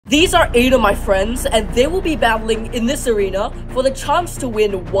These are 8 of my friends, and they will be battling in this arena for the chance to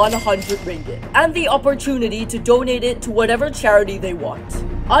win 100 ringgit and the opportunity to donate it to whatever charity they want.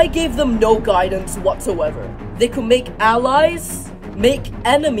 I gave them no guidance whatsoever. They could make allies, make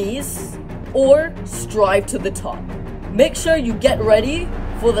enemies, or strive to the top. Make sure you get ready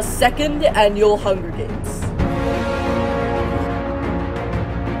for the 2nd annual Hunger Games.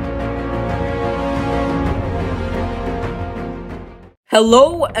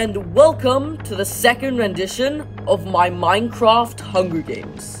 Hello and welcome to the 2nd rendition of my Minecraft Hunger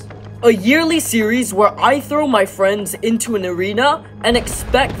Games. A yearly series where I throw my friends into an arena and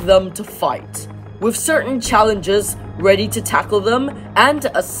expect them to fight, with certain challenges ready to tackle them and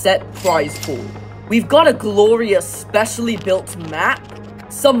a set prize pool. We've got a glorious specially built map,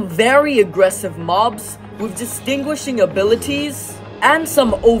 some very aggressive mobs with distinguishing abilities, and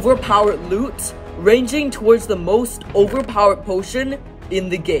some overpowered loot ranging towards the most overpowered potion in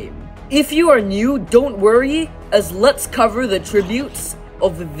the game. If you are new, don't worry, as let's cover the tributes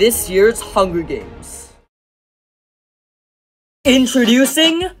of this year's Hunger Games.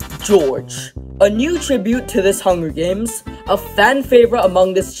 Introducing George, a new tribute to this Hunger Games, a fan favorite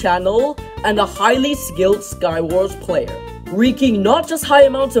among this channel, and a highly skilled Skywars player, wreaking not just high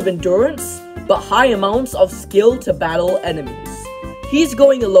amounts of endurance, but high amounts of skill to battle enemies. He's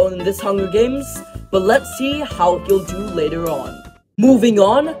going alone in this Hunger Games, but let's see how he'll do later on. Moving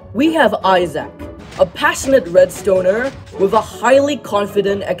on, we have Isaac, a passionate redstoner with a highly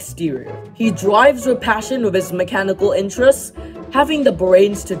confident exterior. He drives with passion with his mechanical interests, having the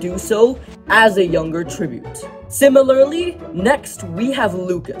brains to do so as a younger tribute. Similarly, next we have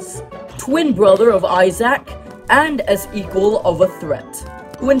Lucas, twin brother of Isaac and as equal of a threat,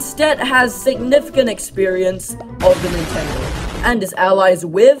 who instead has significant experience of the Nintendo and is allies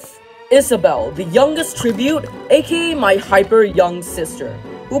with Isabel, the youngest tribute, aka my hyper young sister,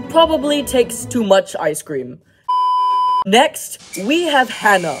 who probably takes too much ice cream. Next, we have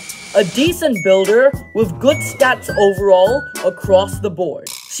Hannah, a decent builder with good stats overall across the board.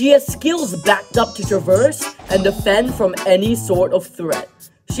 She has skills backed up to traverse and defend from any sort of threat.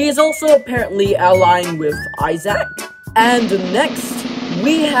 She is also apparently allying with Isaac. And next,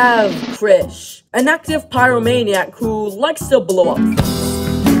 we have Krish, an active pyromaniac who likes to blow up things,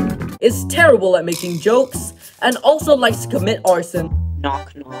 is terrible at making jokes, and also likes to commit arson.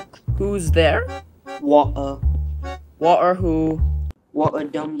 Knock knock. Who's there? What Who? a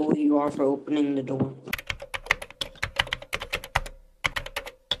dumb boy you are for opening the door.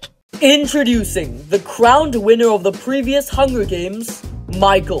 Introducing the crowned winner of the previous Hunger Games,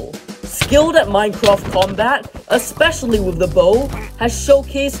 Michael. Skilled at Minecraft combat, especially with the bow, has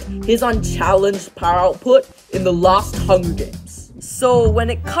showcased his unchallenged power output in the last Hunger Games. So, when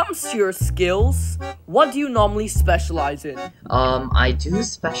it comes to your skills, what do you normally specialize in? I do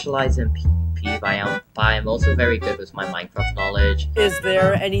specialize in PvP, but I'm also very good with my Minecraft knowledge. Is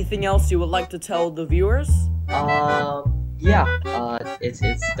there anything else you would like to tell the viewers? It's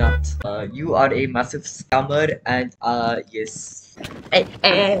that, you are a massive scammer, and, yes.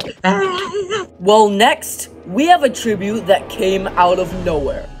 Well, next, we have a tribute that came out of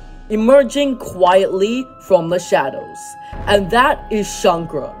nowhere, emerging quietly from the shadows, and that is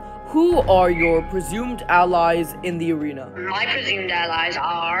Shankra. Who are your presumed allies in the arena? My presumed allies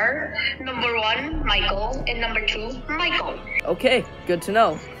are number 1, Michael, and number 2, Michael. Okay, good to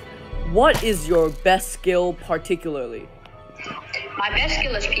know. What is your best skill particularly? My best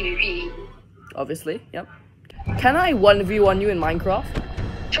skill is PvP. Obviously, yep. Can I 1v1 you in Minecraft?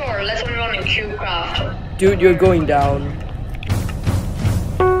 Sure, let's run in CubeCraft. Dude, you're going down.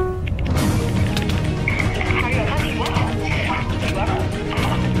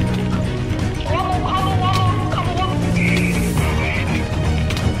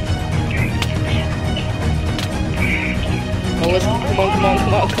 Come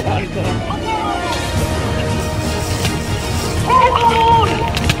on.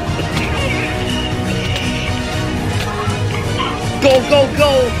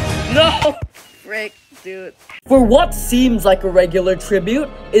 Go! No! Frick, dude. For what seems like a regular tribute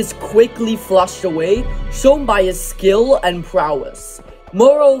is quickly flushed away, shown by his skill and prowess.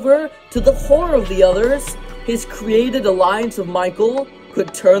 Moreover, to the horror of the others, his created alliance with Michael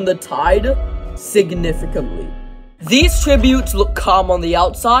could turn the tide significantly. These tributes look calm on the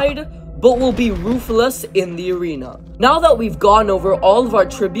outside, but will be ruthless in the arena. Now that we've gone over all of our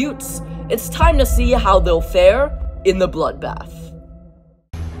tributes, it's time to see how they'll fare in the bloodbath.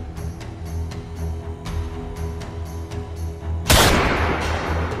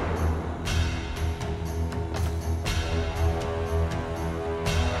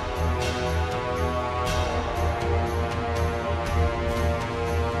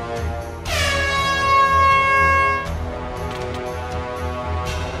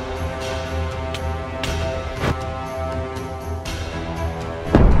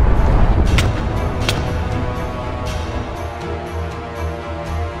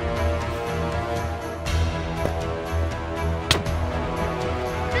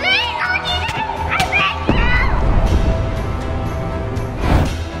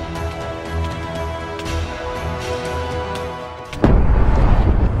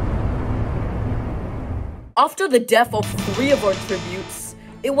 After the death of 3 of our tributes,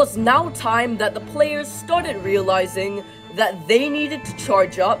 it was now time that the players started realizing that they needed to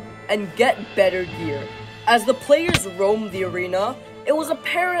charge up and get better gear. As the players roamed the arena, it was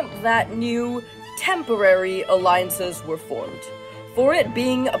apparent that new, temporary alliances were formed. For it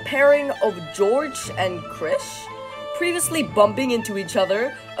being a pairing of George and Krish, previously bumping into each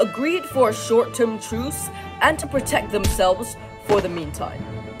other, agreed for a short-term truce and to protect themselves for the meantime.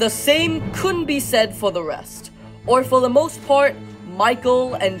 The same couldn't be said for the rest, or for the most part,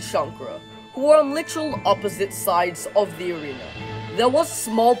 Michael and Shankara, who were on literal opposite sides of the arena. There was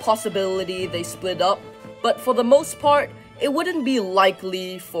small possibility they split up, but for the most part, it wouldn't be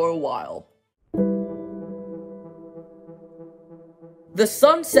likely for a while. The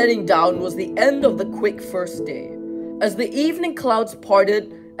sun setting down was the end of the quick first day. As the evening clouds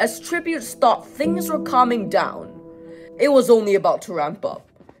parted, as tributes thought things were calming down, it was only about to ramp up.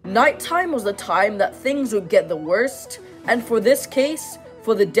 Nighttime was the time that things would get the worst, and for this case,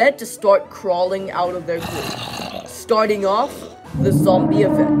 for the dead to start crawling out of their grave. Starting off, the zombie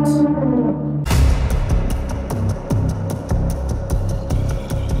event.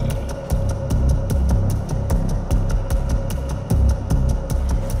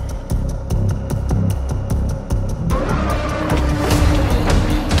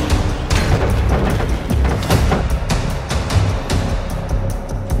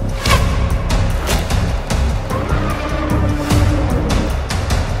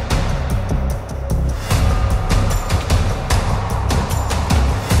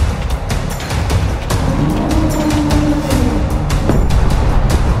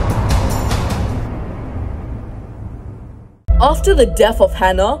 After the death of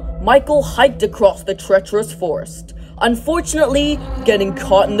Hannah, Michael hiked across the treacherous forest, unfortunately getting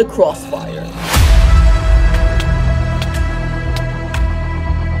caught in the crossfire.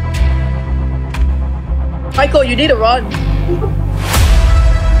 Michael, you need to run!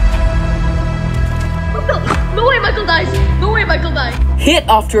 No way Michael dies! No way Michael dies! Hit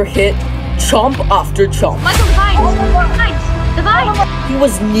after hit, chomp after chomp. Michael, the vines! He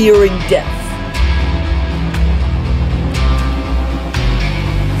was nearing death.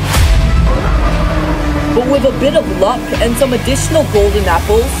 But with a bit of luck and some additional golden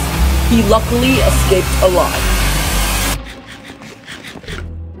apples, he luckily escaped alive.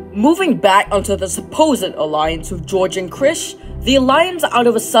 Moving back onto the supposed alliance with George and Krish, the alliance out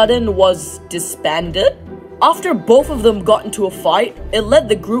of a sudden was disbanded. After both of them got into a fight, it led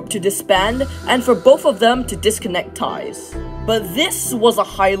the group to disband and for both of them to disconnect ties. But this was a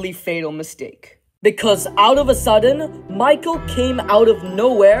highly fatal mistake. Because out of a sudden, Michael came out of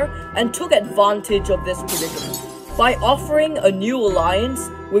nowhere and took advantage of this predicament by offering a new alliance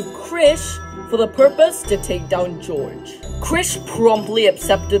with Krish for the purpose to take down George. Krish promptly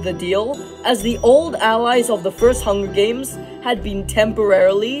accepted the deal as the old allies of the first Hunger Games had been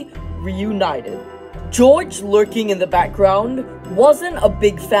temporarily reunited. George, lurking in the background, wasn't a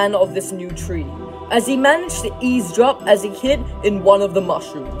big fan of this new treaty, as he managed to eavesdrop as he hid in one of the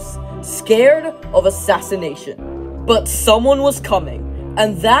mushrooms, scared of assassination. But someone was coming,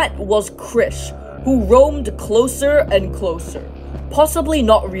 and that was Krish, who roamed closer and closer. Possibly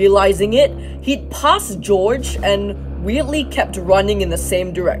not realizing it, he'd passed George and weirdly kept running in the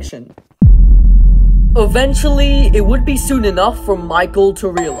same direction. Eventually, it would be soon enough for Michael to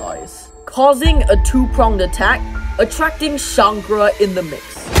realize, causing a two-pronged attack, attracting Shankara in the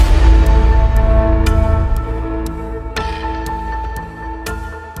mix.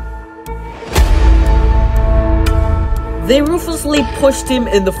 They ruthlessly pushed him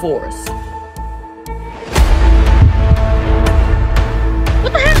in the forest.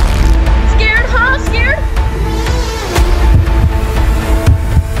 What the heck? Scared, huh? Scared?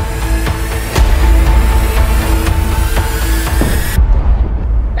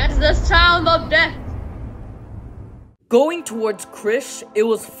 That's the sound of death. Going towards Krish, it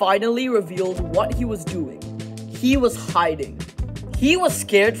was finally revealed what he was doing. He was hiding. He was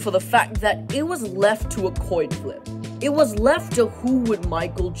scared for the fact that it was left to a coin flip. It was left to who would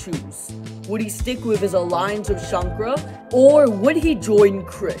Michael choose. Would he stick with his alliance with Shankara, or would he join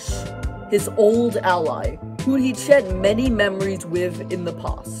Krish, his old ally, who he'd shared many memories with in the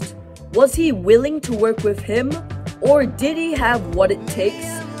past? Was he willing to work with him, or did he have what it takes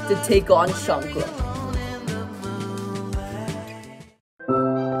to take on Shankara?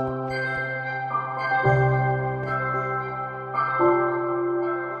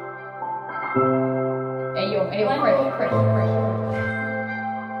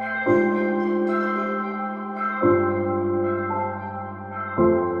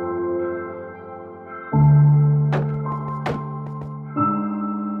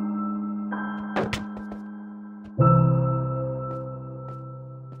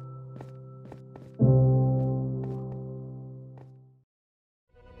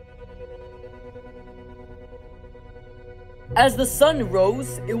 As the sun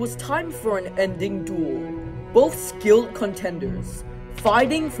rose, it was time for an ending duel. Both skilled contenders,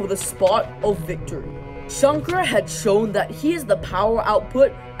 fighting for the spot of victory. Shankar had shown that he has the power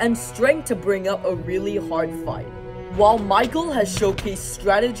output and strength to bring up a really hard fight, while Michael has showcased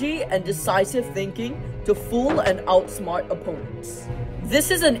strategy and decisive thinking to fool and outsmart opponents.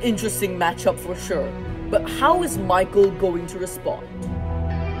 This is an interesting matchup for sure, but how is Michael going to respond?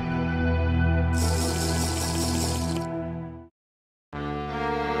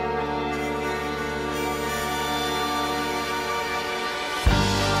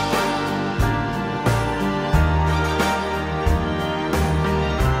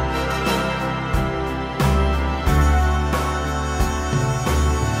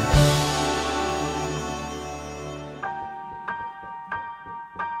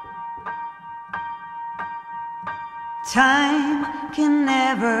 Time can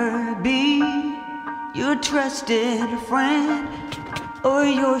never be your trusted friend or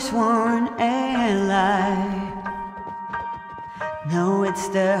your sworn ally. No, it's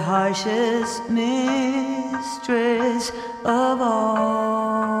the harshest mistress of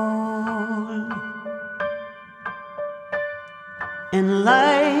all. And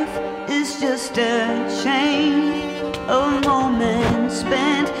life is just a chain of moments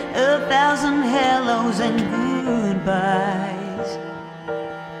spent, 1,000 hellos and goodbyes.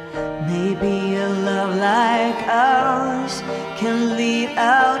 Maybe a love like ours can lead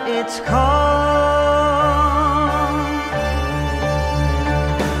out its call.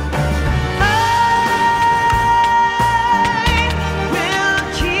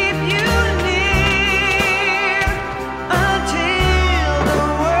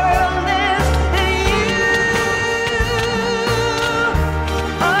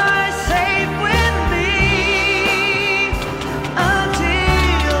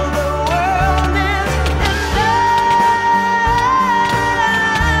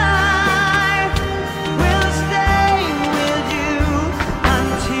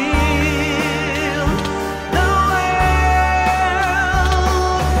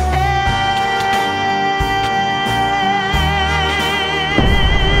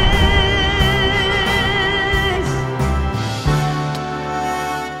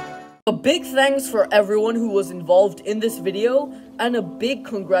 A big thanks for everyone who was involved in this video, and a big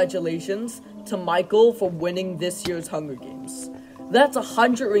congratulations to Michael for winning this year's Hunger Games. That's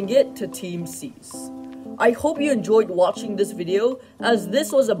 100 ringgit to Team C's. I hope you enjoyed watching this video, as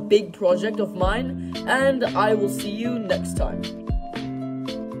this was a big project of mine, and I will see you next time.